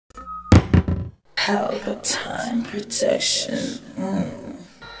Pelpa time protection.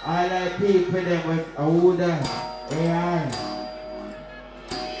 I like people them with a wooden AI.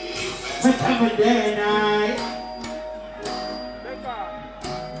 But every day and night,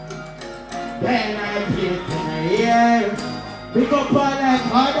 day and night place in the air. Pick up all that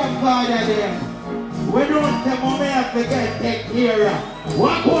father them. We don't say mommy have to get take care of.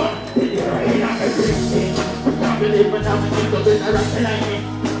 What one? You're in everything. I can't believe when I'm in the business like me.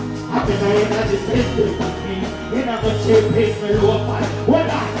 I've been in the business with me. You know the shape pays me low man. What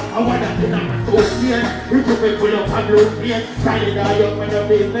I want to do now so here. You should be full of a blue here. Trying to die up in the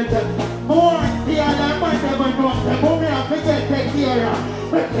business. More, the other man never knows the mommy have to get take care of.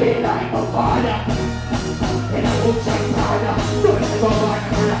 But they like a father. In a ocean father. Don't ever want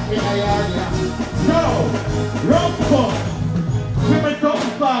to rock in a yard. So, rough cut. Give me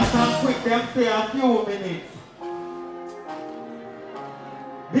something fast and quick, them say a few minutes.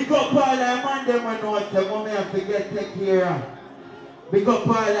 Big up all the man them and know the mommy have to get take care of. Big up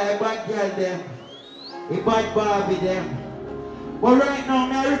all the bad girl them, the bad Barbie them. But right now,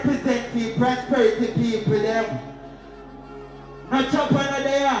 I represent the prosperity people them. Not chop another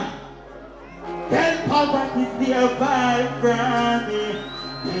there. Tell poverty stay far from me.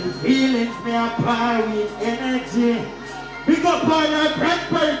 Tell feelings me apart with energy. Big up all the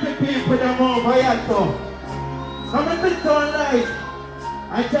prosperity people them over here so. Come and be so light.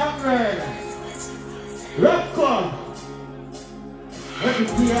 I jump red. Rough cut. Every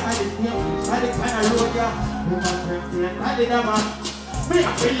day I did the kind of road ya. You must represent I did a man. Me a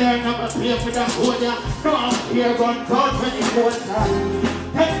learn I'm a play for the whole ya. No I'm here gun out when it goes time.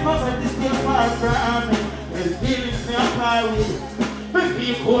 Take cover this year far from me. There's feelings me apart with. Me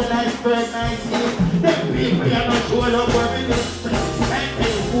feel cold like bird night here. Them people you not show up where we live. Can't tell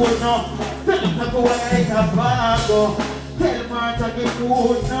you food now. Tell them to go like a fargo. Tell Martha get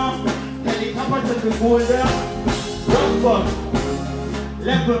food now. Tell the couple to be food there. Rough cut.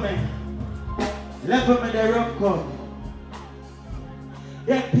 Level me the rough cut.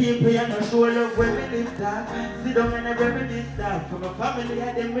 Them people you know show love when we live that. Sit down and reminisce that. From a family I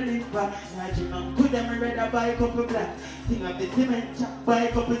them we live back. Imagine them to them I rather buy a couple black. Sing up the cement chop, buy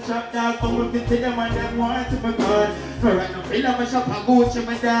a couple strap dog. Come with me to them and them want to my God. For right now fill up my shop and go to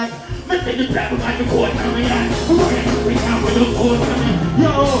my dog. Me say the black got the coat on me hand. We can't with the coat on me. Yo,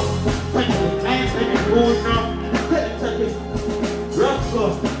 when you nice and the coat now. Tell them something. Rough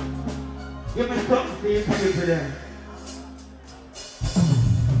cut. Give me something for you people there.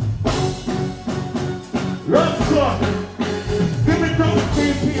 Rough cut. Give me some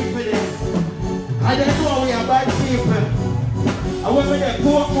people there. I don't know we are bad people. I want me there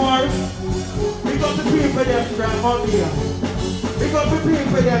poor more. Pick up the people there from Mobile. Pick up the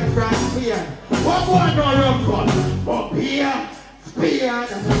people there from Spain. What one no rough cut? Mobile, Spain,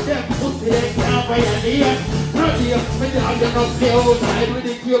 them pussy they can't buy a name. Not here, me dog they no play outside with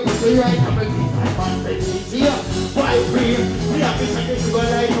the cube to the right. I'm a kid, my man said he's here. Why free? Me have to say this go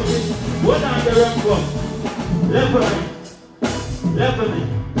like this. What on the rough cut? Level me.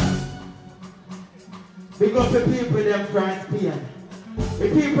 Pick up the people them from Spain. The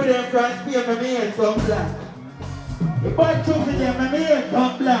people them from Spain, my man some black. The bad children them, my man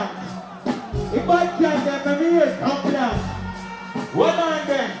some black. The bad cat them, my man some black. What on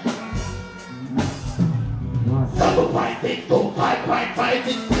them? 7.6, 2.5,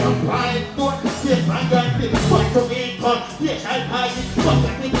 7.2, yes, my God, what to me, yes, I'll hide it, but I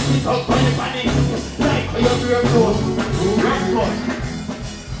think it's all funny, like your real road,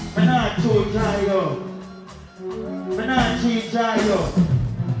 I'm not too dry, yo. I'm not too dry, yo.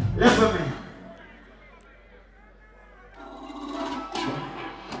 Level me.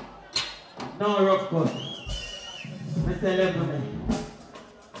 No rough cut. I say level me.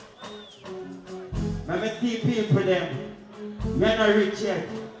 Let me see people them. You're not rich yet.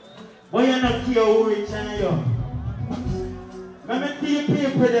 But you're not care who rich and you. Let me see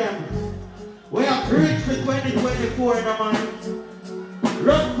people them. We are rich for 2024 in a man.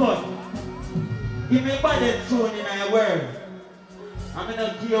 Rough cut. Give me body tune in our world. I'm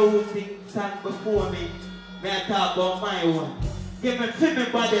not care who stand before me. May I talk about my one. Give me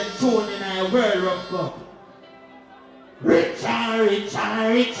body tune in our world, rough cut. Rich and rich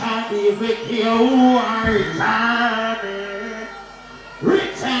and rich and with you are rich and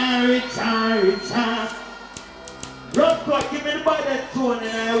rich and rich and rich and rough cut, give me the body tune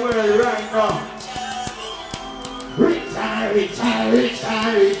in our world right now. Rich and rich and rich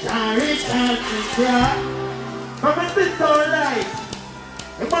and rich and rich and rich and come and sit down light.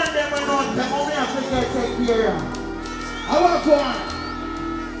 The man them and not them only have to get take care of. I want to go.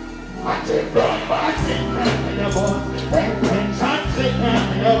 Watching blood, watching blood in the bones. Attention, sickness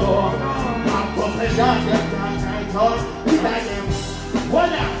in the bones. couple of them night on, behind them.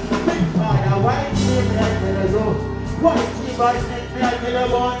 One up, big father, white team, I tell you. White team, I tell you,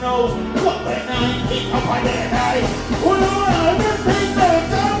 one no. Couple 19 up on their night. Who the world, this thing goes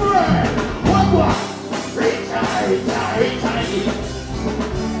somewhere. What? Retire.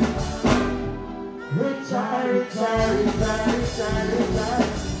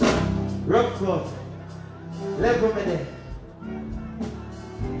 Rock foot. Left with me there.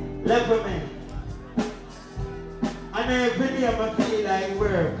 Left with me. And every day I feel like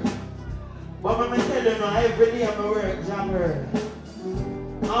work. But I'm tell you now, every day I work, jammer.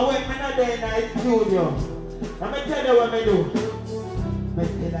 And when I'm not there in the studio, I'm tell you what I do. I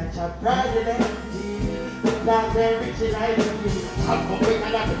still a chop Friday. That they're rich in I'm going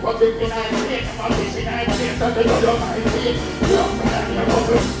to have to put it in I'm fishing so they don't know my feet.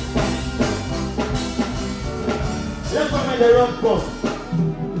 Look at me the rough boat.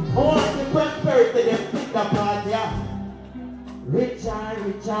 I want to prosperity them think about ya. Richard,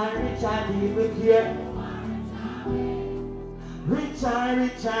 leave it here. Richard.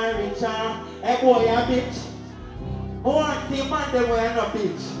 Hey boy, a bitch. I want to see man them where I'm a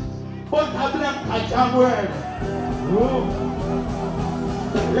bitch. But I black catch a word.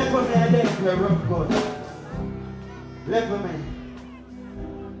 Let me against the rough gun. Let me.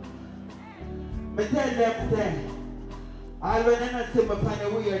 I tell them say, all when I not see me on the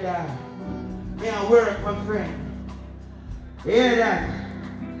weird eye, me a work my friend. Hear that?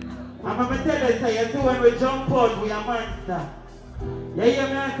 I'm going to tell you say, you see when we jump out we a monster. You hear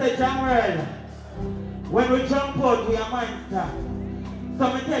me I say John word? When we jump out we a monster. So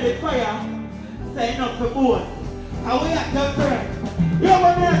I tell the fire, say enough for both. And we have to friend. You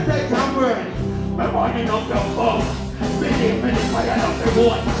want me to say some word? My morning of the boat. Believe me, the fire of the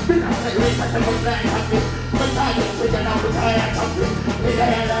boat. Be not the race at the blind happy. But I just say that I'm the tired country. Be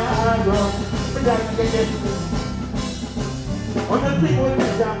there and I'm wrong. But I get it. Wanna sing with me,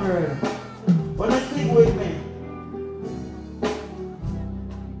 Jammer? Wanna sing with me?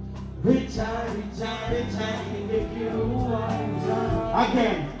 Richard, if you want.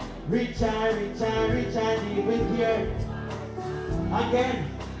 Again. Richard, leave it here. Again.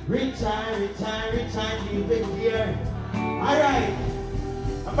 Richard, leave it here. Alright.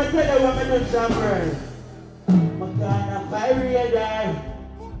 I'm gonna tell you what I'm doing, Jammer. I'm gonna fire you there.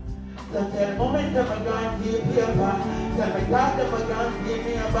 So tell mommy that I'm gonna give you a back. Tell my dad that I'm gonna give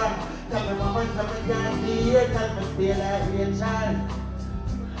me a back. Tell my mama that I'm gonna be here. Tell me stay like Richard.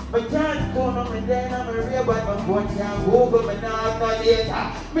 My can't go on my day, I'm a real but my phone can't Google me now, I'm not data.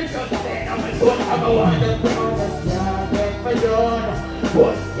 Me just say I'm a phone, I'm a one that can't get my door.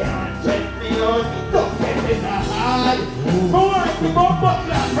 What can't check me out, don't get me the hard. I want to go back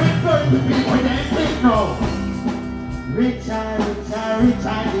like friend girl to be when they think no. Richard,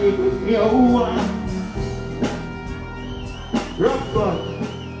 leave with you one. Rough God,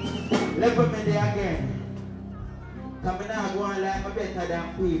 level me there again. Because I'm not going like I'm better than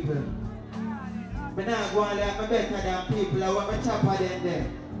people. I'm not going like I'm better than people. I want my chopper than them.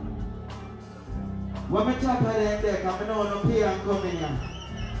 When my chopper than them, because I know no pay and come in here.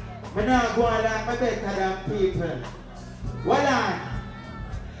 I'm not going like I'm better than people. Well on.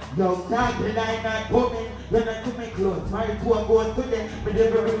 Yo, talk the line not coming. You're not to make clothes. My poor goes to them. But they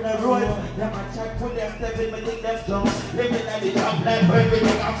were in the road. Them a chat put them seven, but take them down. Living at the top like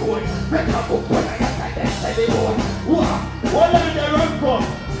everything I'm going. Make a book when I got them anymore. What on the road come?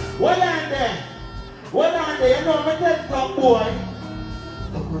 What on there? What on there? You know me tell some boy.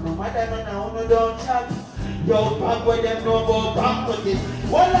 Look no matter now, no don't chat. Yo, back with them no more back with it.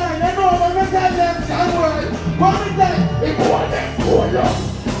 What on? You know me tell them some word. What me tell? If one them pull up.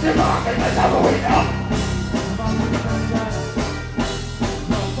 The market is a winner.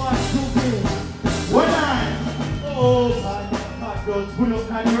 What on? Oh, God, those pull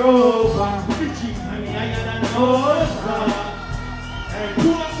up and rover. The chicken me higher than Osa. And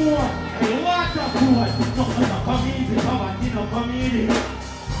pour more, and water pour. No, come easy, come easy.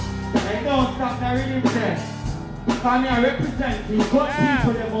 And don't stop the rhythm there. Come here, represent the good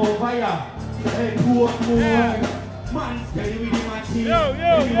people them over here. And pour more. Man, steady with him and team.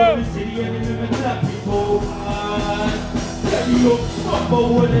 Anyone we see the enemy, we clap people. Steady up, up a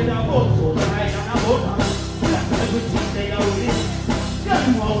hole in a boat. So right on a boat. Black everything they are with it. Get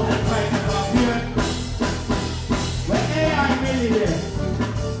you out and fight up here. When AI really there.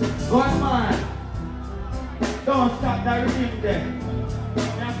 One man. Don't stop that rhythm there.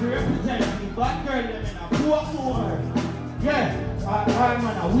 You have to represent the bad girl them in a poor more. Yeah, our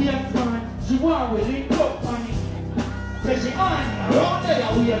man a weird man. She want we link up on it. Say she on around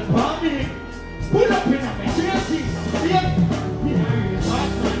there we are bombing. Pull up in a machine. Yeah.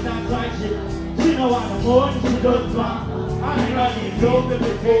 That's why she don't want no more, she does want. I mean, I need love to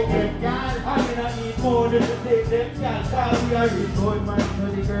take them, girl. I mean, I need more to take them, girl. Cause we are rich old man, so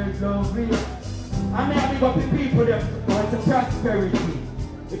the girls love me. I mean, I big up the people that want the prosperity.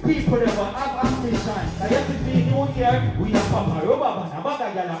 The people that have ambition. Like every new year, we have Papa Roba, and Baga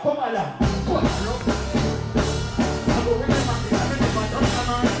Yala, come along. I go remember,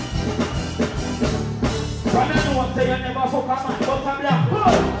 Brother, no one say you never fuck a man, but I'm like,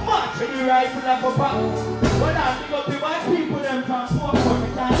 oh, march in the rifle like a pop. But I big up the white people, them from poor for me.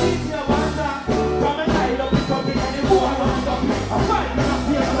 Can't leave your ones up. From a side up, it's up in any war, I want to go. I'm fighting up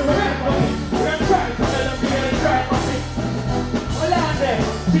here, I'm ready for me. We're trying to tell them, we're trying to me. Well, I'm there.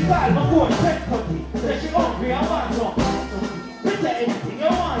 She called my phone, 10:30. Said she hungry, I want some. We say anything you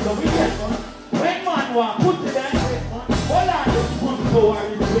want, so we get one. When man want, put it in. Well, I'm just going to go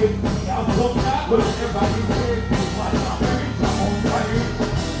and retrieve. I'm so not going to everybody say, what's my parents, I'm on fire.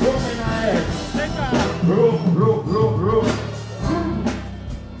 Look in my head. Bro.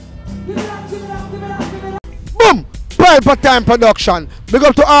 Give it up. Boom! Pelpa Time production. Big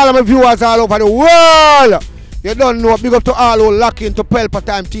up to all of my viewers all over the world. You don't know. Big up to all who lock into Pelpa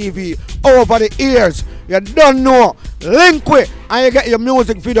Time TV over the years. You don't know. Link with and you get your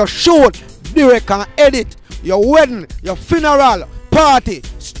music video shoot, direct and edit. Your wedding, your funeral, party,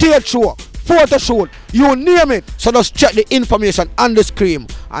 stage show, photo shoot, you name it. So just check the information on the screen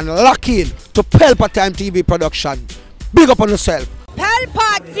and lock in to Pelpa Time TV production. Big up on yourself.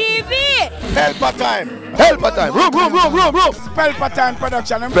 Pelpa TV! Pelpa Time! Pelpa Time! Room! Pelpa Time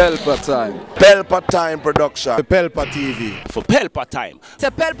production. Pelpa Time. Pelpa Time production. Pelpa TV. For Pelpa Time. It's a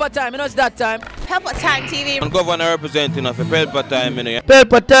Pelpa Time, you know it's that time. Pelpa Time TV. I'm governor representing of Pelpa Time, you know.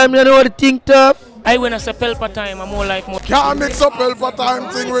 Pelpa Time, you know what the thing tough? I when I say Pelpa Time, I'm more like more. Can't mix up Pelpa Time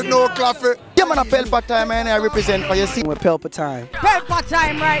thing with no coffee. Yeah, man, a Pelpa Time, and I represent for you. See, With Pelpa Time. Pelpa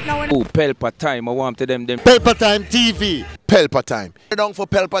Time right now. Oh, Pelpa Time, I want to them. Pelpa Time TV. Pelpa Time. You're down for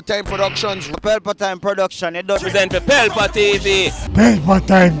Pelpa Time Productions. Pelpa Time Production. You don't Present for Pelpa TV. Pelpa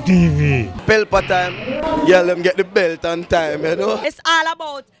Time TV. Pelpa Time. Yeah, let them get the belt on time, you know. It's all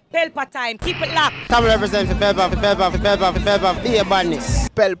about Pelpa Time. Keep it locked. Come represent for Pelpa. Here, badness.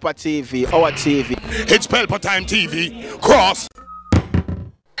 Pelpa TV, our TV. It's Pelpa Time TV. Cross.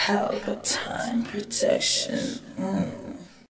 Pelpa Time protection.